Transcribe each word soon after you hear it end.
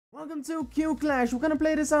Welcome to Q-Clah. We're gonna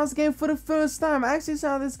play this house game for the first time. I actually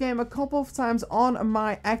saw this game a couple of times on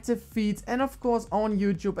my active feed and of course on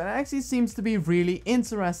YouTube, and it actually seems to be really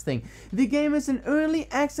interesting. The game is an early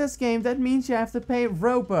access game. That means you have to pay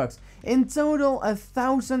Robux. In total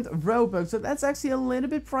 1,000 Robux, so that's actually a little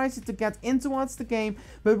bit pricey to get in towards the game,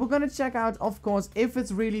 but we're gonna check out of course if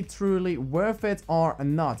it's really truly worth it or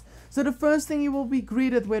not. So the first thing you will be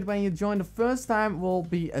greeted with when you join the first time will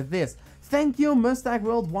be this. Thank you, Mustang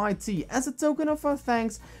World YT. As a token of our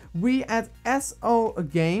thanks, we at SO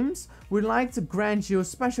Games would like to grant you a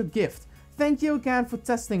special gift. Thank you again for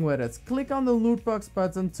testing with us. Click on the loot box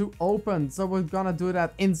button to open. So we're gonna do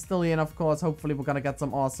that instantly, and of course, hopefully we're gonna get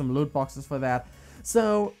some awesome loot boxes for that.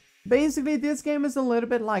 So basically, this game is a little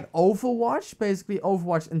bit like Overwatch, basically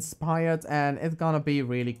Overwatch inspired, and it's gonna be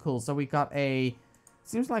really cool. So we got a...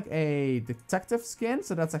 seems like a detective skin,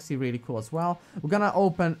 so that's actually really cool as well. We're gonna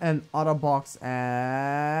open another box,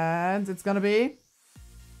 and it's gonna be...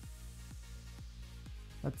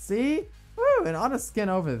 let's see. Woo, another skin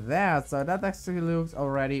over there. So that actually looks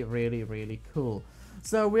already really cool.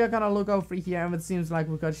 So we are gonna look over here, and it seems like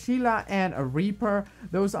we got Sheila and a Reaper.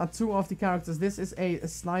 Those are two of the characters. This is a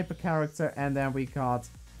sniper character, and then we got...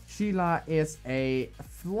 Sheila is a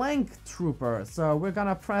flank trooper. So we're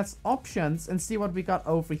gonna press options and see what we got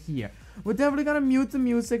over here. We're definitely gonna mute the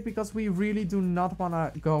music because we really do not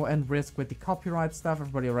wanna go and risk with the copyright stuff.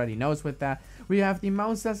 Everybody already knows with that. We have the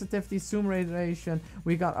mouse sensitivity, zoom radiation.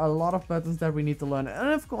 We got a lot of buttons that we need to learn. And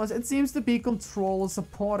of course, it seems to be controller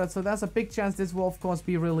supported. So there's a big chance this will of course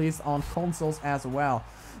be released on consoles as well.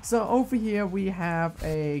 So over here we have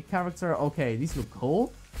a character. Okay, these look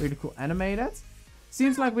cool. Really cool animated.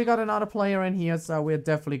 Seems like we got another player in here, so we're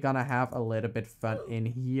definitely gonna have a little bit fun in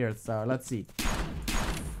here. So let's see.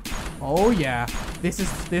 Oh yeah, this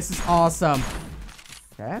is awesome.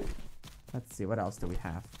 Okay, let's see what else do we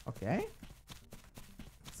have. Okay,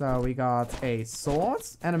 so we got a sword.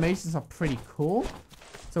 Animations are pretty cool.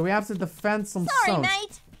 So we have to defend some Sorry,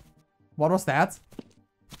 mate. What was that?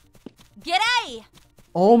 G'day.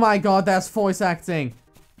 Oh my god, that's voice acting.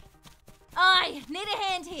 I need a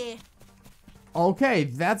hand here. Okay,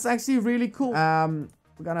 that's actually really cool.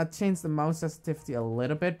 We're gonna change the mouse sensitivity a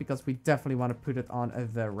little bit because we definitely want to put it on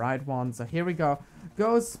the right one. So here we go.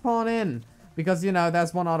 Go spawn in. Because, you know,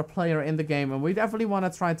 there's one other player in the game, and we definitely want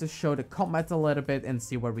to try to show the combat a little bit and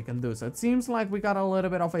see what we can do. So it seems like we got a little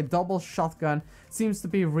bit of a double shotgun. Seems to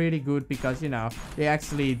be really good because, you know, they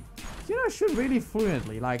actually, you know, shoot really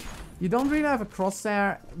fluently. Like, you don't really have a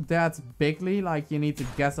crosshair that bigly. Like, you need to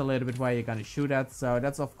guess a little bit where you're gonna shoot at. So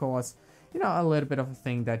that's, of course... you know, a little bit of a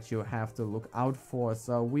thing that you have to look out for.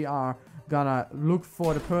 So we are gonna look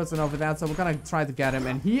for the person over there. So we're gonna try to get him.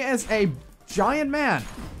 And he is a giant man.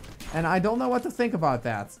 And I don't know what to think about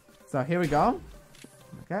that. So here we go.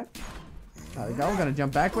 Okay. There we go. We're gonna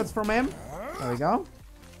jump backwards from him. There we go.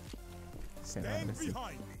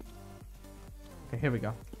 Okay, here we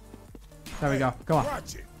go. There we go. Come on.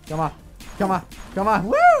 Come on. Come on, come on.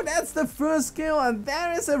 Woo! That's the first kill, and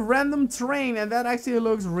there is a random train, and that actually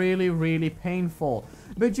looks really painful.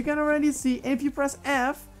 But you can already see if you press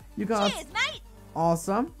F, you got... cheers, mate.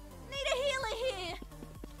 Awesome. Need a healer here.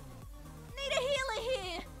 Need a healer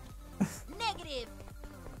here. Negative.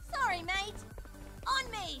 Sorry, mate. On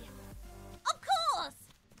me. Of course.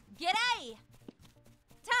 G'day.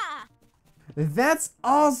 Ta. That's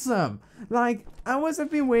awesome. Like, I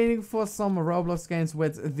have been waiting for some Roblox games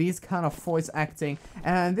with these kind of voice acting,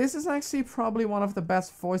 and this is actually probably one of the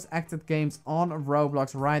best voice acted games on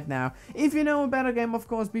Roblox right now. If you know a better game, of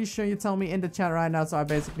course, be sure you tell me in the chat right now so I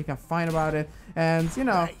basically can find about it. And you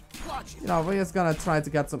know, we're just gonna try to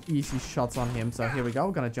get some easy shots on him. So here we go.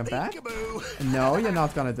 We're gonna jump back. No, you're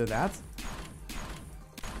not gonna do that.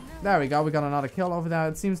 There we go, we got another kill over there.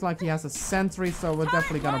 It seems like he has a sentry, so we're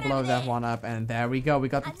definitely gonna blow that one up. And there we go, we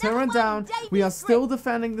got the turret down. We are still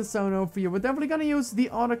defending the zone over here. We're definitely gonna use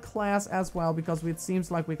the other class as well, because it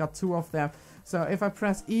seems like we got two of them. So if I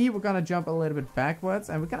press E, we're gonna jump a little bit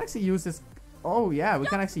backwards, and we can actually use this. Oh yeah, we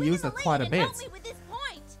can actually use that quite a bit.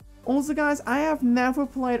 Also guys, I have never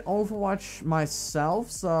played Overwatch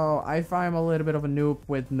myself, so if I'm a little bit of a noob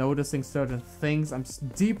with noticing certain things, I'm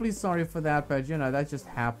deeply sorry for that, but you know, that just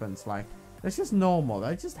happens. Like, that's just normal.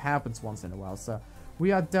 That just happens once in a while. So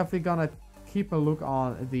we are definitely gonna keep a look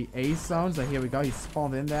on the A zone. So here we go, he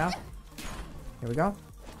spawned in there. Here we go.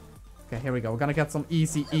 Okay, here we go. We're gonna get some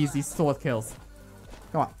easy sword kills.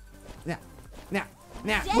 Come on.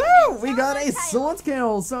 Yeah. Woo! We got a sword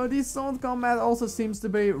kill! So the sword combat also seems to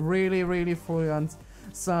be really fluent.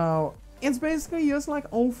 So it's basically just like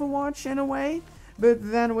Overwatch in a way, but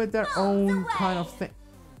then with their own kind of thing.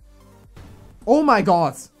 Oh my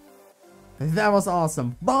god! That was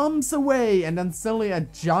awesome. Bombs away, and then suddenly a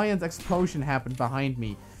giant explosion happened behind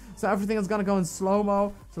me. So everything is gonna go in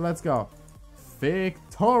slow-mo. So let's go.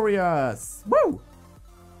 Victorious! Woo!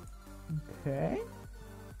 Okay.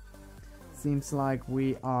 Seems like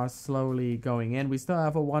we are slowly going in. We still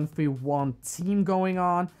have a 1v1 team going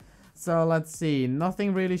on. So let's see.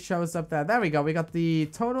 Nothing really shows up there. There we go. We got the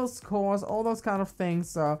total scores, all those kind of things.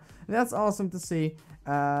 So that's awesome to see.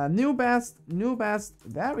 New best.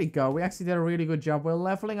 There we go. We actually did a really good job. We're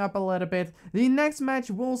leveling up a little bit. The next match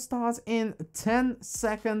will start in 10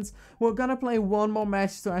 seconds. We're gonna play one more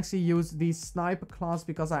match to actually use the sniper class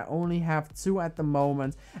because I only have 2 at the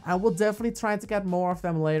moment. I will definitely try to get more of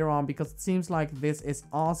them later on because it seems like this is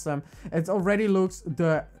awesome. It already looks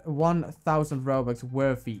the 1000 Robux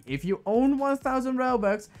worthy. If you own 1000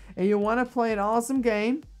 Robux and you want to play an awesome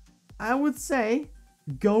game, I would say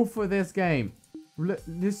go for this game.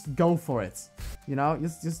 Just go for it, you know,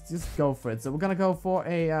 just go for it. So we're gonna go for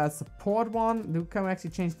a support one. We can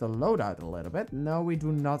actually change the loadout a little bit. No, we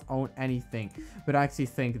do not own anything, but I actually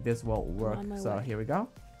think this will work. So here we go.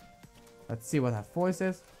 Let's see what that voice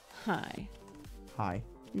is. Hi. Hi.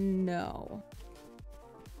 No.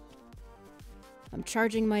 I'm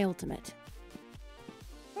charging my ultimate.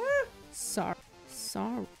 Sorry.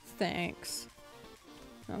 Thanks.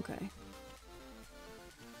 Okay.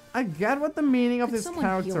 I get what the meaning of Could this someone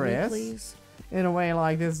character heal me, is. please? In a way,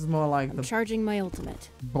 like this is more like I'm the charging my ultimate.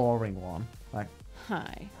 boring one. Like,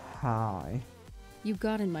 Hi. hi. You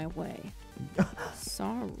got in my way.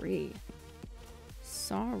 Sorry.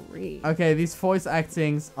 Okay, these voice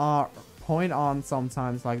actings are point on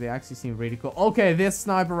sometimes. Like, they actually seem really cool. Okay, this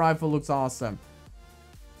sniper rifle looks awesome.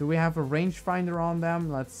 Do we have a rangefinder on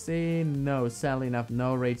them? Let's see. No, sadly enough,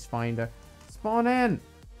 no rangefinder. Spawn in.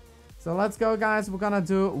 So let's go, guys. We're gonna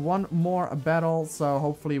do one more battle. So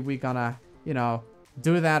hopefully we're gonna, you know,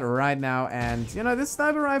 do that right now. And, you know, this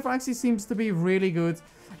sniper rifle actually seems to be really good.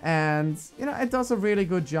 And, you know, it does a really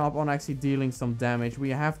good job on actually dealing some damage. We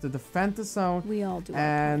have to defend the zone. We all do.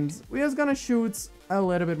 And we're just gonna shoot a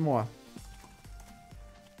little bit more.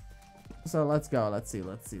 So let's go. Let's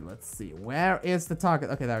see. Where is the target?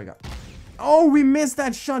 Okay, there we go. Oh, we missed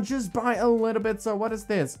that shot just by a little bit. So what is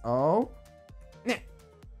this? Oh.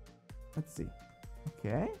 Let's see.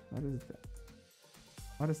 Okay. What is that?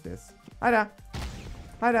 What is this? Hi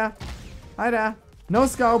there. No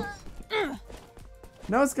scope.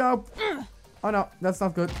 No scope. Oh no, that's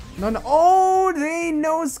not good. No. Oh, they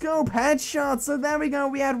no scope headshot. So there we go.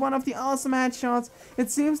 We had one of the awesome headshots.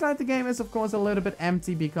 It seems like the game is of course a little bit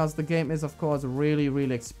empty because the game is of course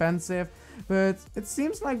really expensive. But it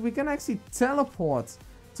seems like we can actually teleport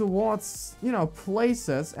towards, you know,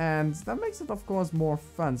 places, and that makes it of course more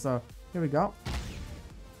fun. So here we go.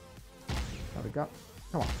 There we go.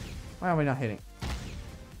 Come on. Why are we not hitting?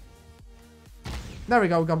 There we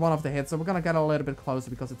go. We got one of the hits. So we're gonna get a little bit closer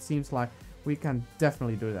because it seems like we can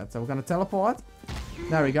definitely do that. So we're gonna teleport.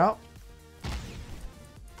 There we go.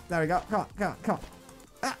 There we go. Come on.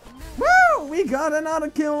 Ah. Woo! We got another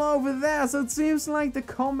kill over there. So it seems like the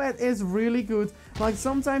combat is really good. Like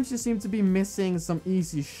sometimes you seem to be missing some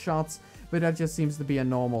easy shots, but that just seems to be a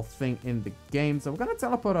normal thing in the game. So we're gonna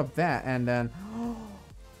teleport up there and then...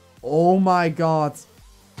 Oh my god.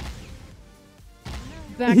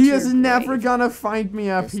 He is never gonna find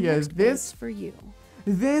me up here. This for you.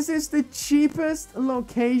 This is the cheapest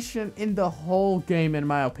location in the whole game in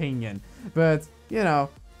my opinion. But, you know,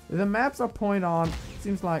 the maps are point on.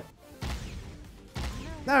 Seems like...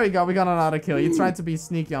 There we go. We got another kill. He tried to be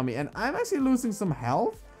sneaky on me. And I'm actually losing some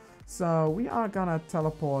health. So we are gonna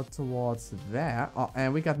teleport towards there. Oh,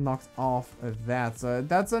 and we got knocked off of that. So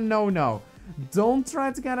that's a no-no. Don't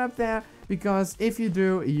try to get up there, because if you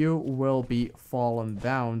do, you will be fallen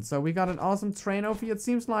down. So we got an awesome train over here. It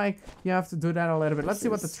seems like you have to do that a little bit. Let's see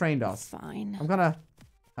what the train does. Fine. I'm gonna...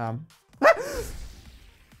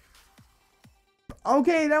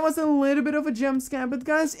 Okay, that was a little bit of a jump scare, but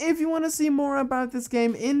guys, if you want to see more about this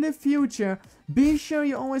game in the future, be sure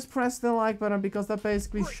you always press the like button, because that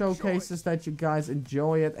basically showcases that you guys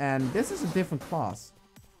enjoy it. And this is a different class.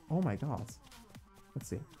 Oh my god. Let's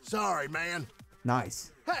see. Sorry, man.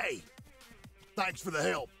 Nice. Hey! Thanks for the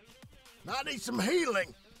help. I need some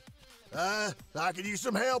healing. I could use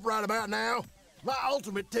some help right about now. My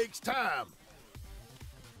ultimate takes time.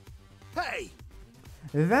 Hey!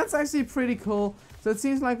 That's actually pretty cool. So it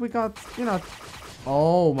seems like we got, you know...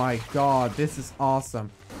 Oh my god, this is awesome.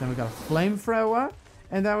 Then we got a flamethrower.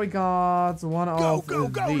 And then we got one of Go,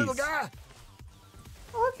 these. little guy!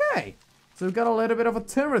 Okay. So we've got a little bit of a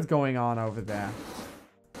turret going on over there.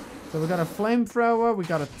 So we got a flamethrower, we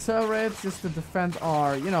got a turret just to defend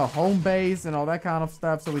our, you know, home base and all that kind of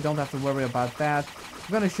stuff, so we don't have to worry about that.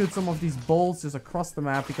 We're gonna shoot some of these bolts just across the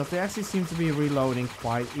map because they actually seem to be reloading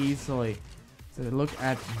quite easily. So look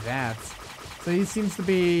at that. So he seems to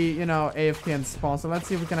be, you know, AFK and spawn, so let's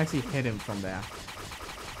see if we can actually hit him from there.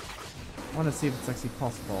 I want to see if it's actually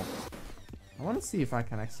possible. I want to see if I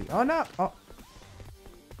can actually... Oh, no! Oh.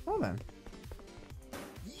 Oh, then.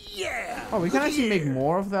 Yeah! Oh, we can actually make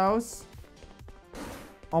more of those.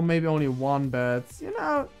 Or maybe only one, but, you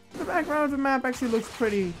know, the background of the map actually looks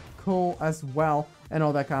pretty cool as well. And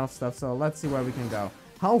all that kind of stuff. So let's see where we can go.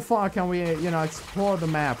 How far can we, you know, explore the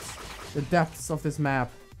maps? The depths of this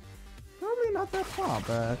map? Probably not that far,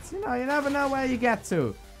 but, you know, you never know where you get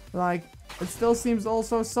to. Like, it still seems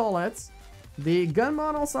also solid. The gun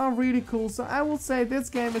models are really cool, so I will say this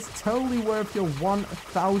game is totally worth your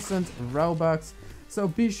 1,000 Robux. So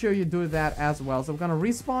be sure you do that as well. So we're gonna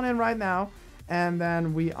respawn in right now, and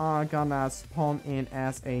then we are gonna spawn in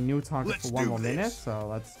as a new target for 1 more minute. So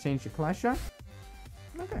let's change the clash shot.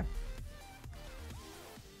 Okay.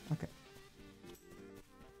 Okay.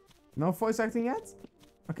 No voice acting yet?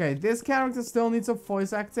 Okay, this character still needs some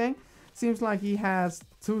voice acting. Seems like he has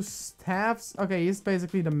 2 staffs. Okay, he's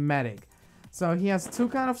basically the medic. So he has 2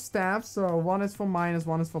 kind of staffs. So one is for minus,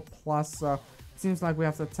 one is for plus. So it seems like we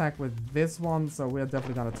have to attack with this one. So we're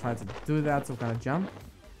definitely gonna try to do that. So we're gonna jump.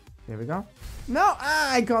 Here we go. No,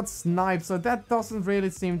 I got sniped. So that doesn't really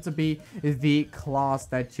seem to be the class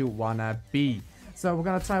that you wanna be. So we're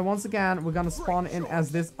gonna try once again. We're gonna spawn in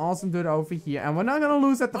as this awesome dude over here. And we're not gonna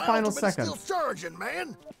lose at the final second. Still surging,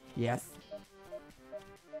 man. Yes.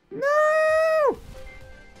 No!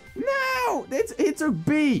 No! It took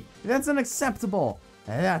B. That's unacceptable.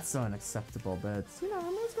 That's unacceptable, but, you know,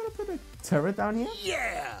 I'm just gonna put a turret down here.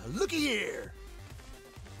 Yeah! Looky here!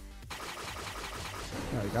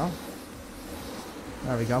 There we go.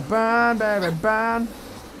 There we go. Burn, baby, burn!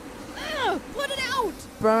 Put it out!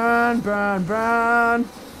 Burn, burn, burn!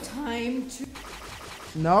 Time to...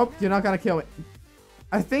 Nope, you're not gonna kill me.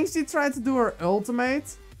 I think she tried to do her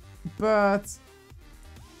ultimate, but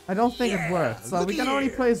I don't think it worked. So we can only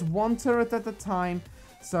place 1 turret at a time.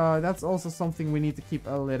 So that's also something we need to keep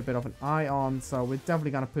a little bit of an eye on. So we're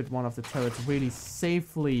definitely gonna put one of the turrets really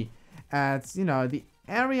safely at, you know, the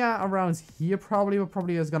area around here probably. We're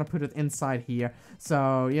probably just gonna put it inside here.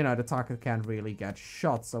 So, you know, the target can't really get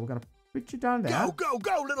shot. So we're gonna put you down there. Go, go,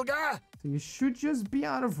 go, little guy! So you should just be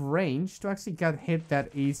out of range to actually get hit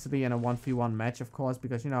that easily in a 1v1 match, of course,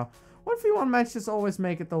 because, you know, 1v1 matches always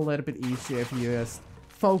make it a little bit easier if you just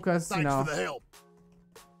focus, you know. Thanks for the help.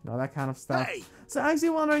 You know, that kind of stuff. Hey. So actually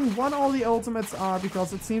wondering what all the ultimates are,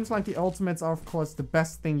 because it seems like the ultimates are, of course, the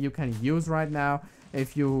best thing you can use right now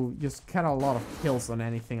if you just get a lot of kills on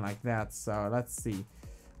anything like that. So let's see.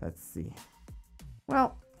 Let's see.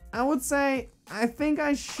 Well, I would say I think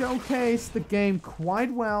I showcased the game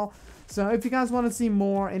quite well. So if you guys want to see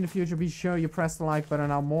more in the future, be sure you press the like button.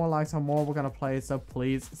 Now more likes are more we're gonna play. So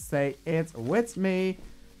please say it with me.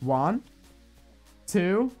 1,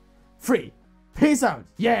 2, 3. Peace out.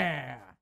 Yeah.